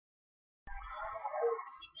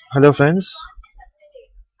Hello friends,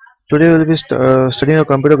 today we will be studying a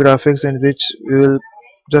computer graphics in which we will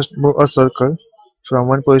just move a circle from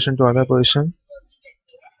one position to another position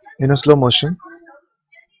in a slow motion.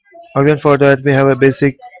 Again, for that we have a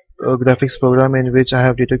basic graphics program in which I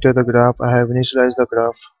have detected the graph, I have initialized the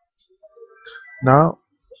graph. Now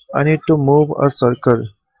I need to move a circle.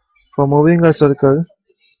 For moving a circle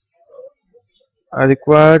I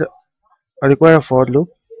require a for loop.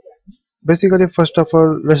 Basically, first of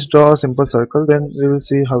all, let's draw a simple circle, then we will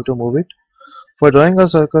see how to move it. For drawing a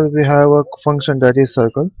circle we have a function that is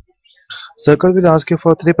circle. Circle will ask you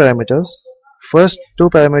for three parameters. First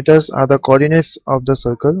two parameters are the coordinates of the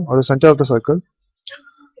circle or the center of the circle.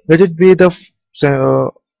 Let it be the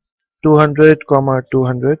 200 comma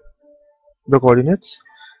 200, the coordinates.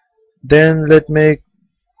 Then let make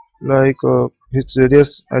like its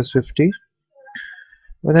radius as 50.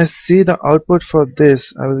 When I see the output for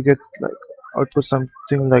this, I will get like output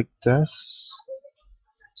something like this.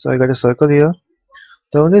 So I got a circle here.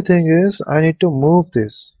 The only thing is I need to move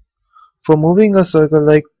this. For moving a circle,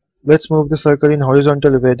 like let's move the circle in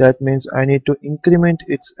horizontal way, that means I need to increment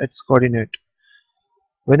its x coordinate.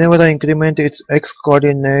 Whenever I increment its x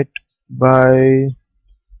coordinate by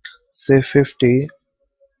say 50,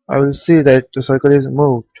 I will see that the circle is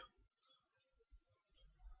moved.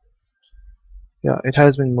 Yeah, it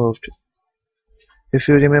has been moved. If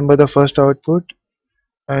you remember the first output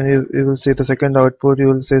and you will see the second output, you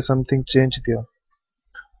will say something changed there,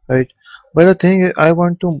 right? But the thing is, I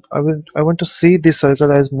want to see this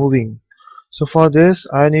circle as moving. So for this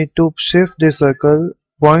I need to shift this circle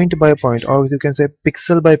point by point, or you can say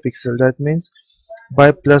pixel by pixel, that means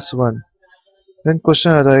by +1. Then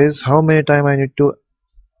question arises, how many times I need to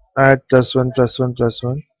add +1 +1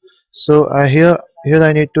 +1. So here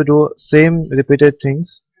I need to do same repeated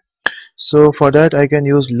things. So for that I can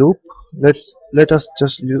use loop. Let us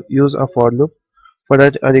just use a for loop. For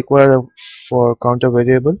that I require a for counter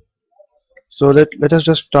variable. So let us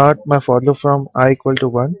just start my for loop from I equal to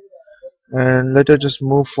 1, and let us just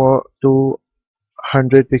move for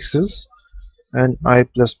 200 pixels and I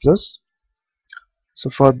plus plus.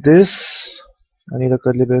 So for this I need a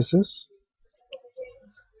curly braces.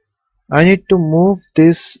 I need to move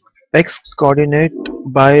this x coordinate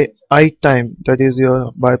by I time, that is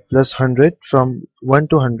your by +100 from 1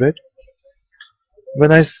 to 100.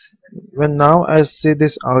 When now I see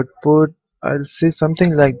this output, I'll see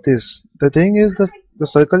something like this. The thing is that the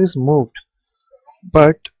circle is moved,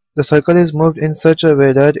 but the circle is moved in such a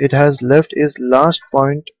way that it has left its last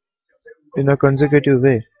point in a consecutive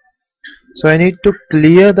way. So I need to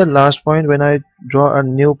clear the last point when I draw a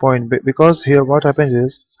new point, because here what happens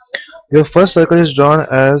is your first circle is drawn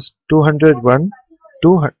as 201.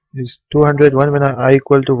 201 when I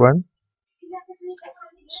equal to 1.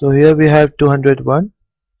 So here we have 201,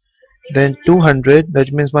 then 200,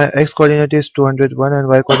 that means my x coordinate is 201 and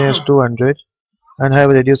y coordinate is 200, and I have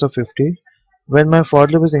a radius of 50. When my for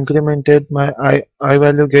loop is incremented, my I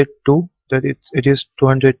value get 2, that it is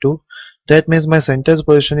 202. That means my center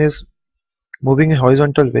position is moving in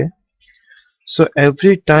horizontal way. So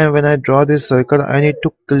every time when I draw this circle, I need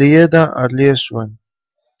to clear the earliest one.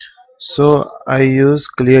 So I use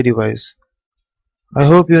clear device. I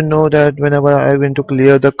hope you know that whenever I want to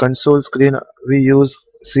clear the console screen, we use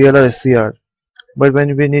CLR SCR. But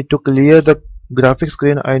when we need to clear the graphic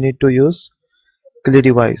screen, I need to use clear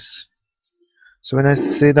device. So when I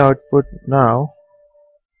see the output now,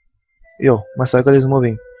 my circle is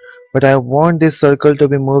moving. But I want this circle to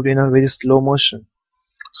be moved in a very slow motion.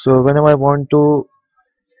 So whenever I want to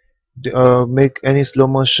make any slow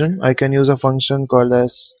motion, I can use a function called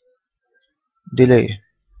as delay.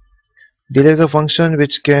 Delay is a function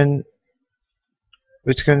which can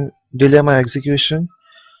delay my execution.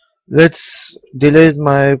 Let's delay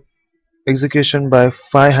my execution by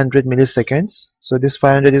 500 milliseconds. So this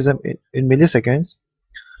 500 is in milliseconds.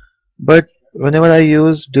 But whenever I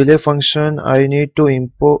use delay function, I need to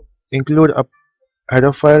include a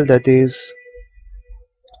header file that is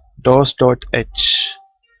dos.h.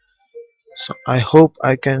 So I hope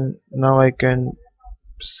I can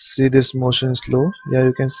see this motion slow. Yeah,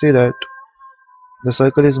 you can see that the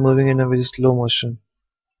circle is moving in a very slow motion,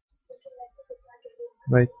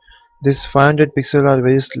 right? This 500 pixels are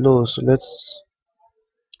very slow, so let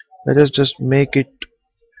us just make it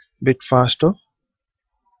bit faster.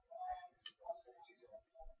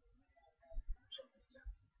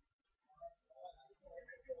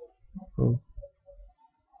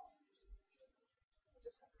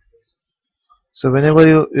 So whenever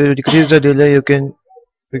you decrease the delay, you can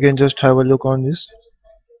just have a look on this.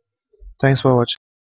 Thanks for watching.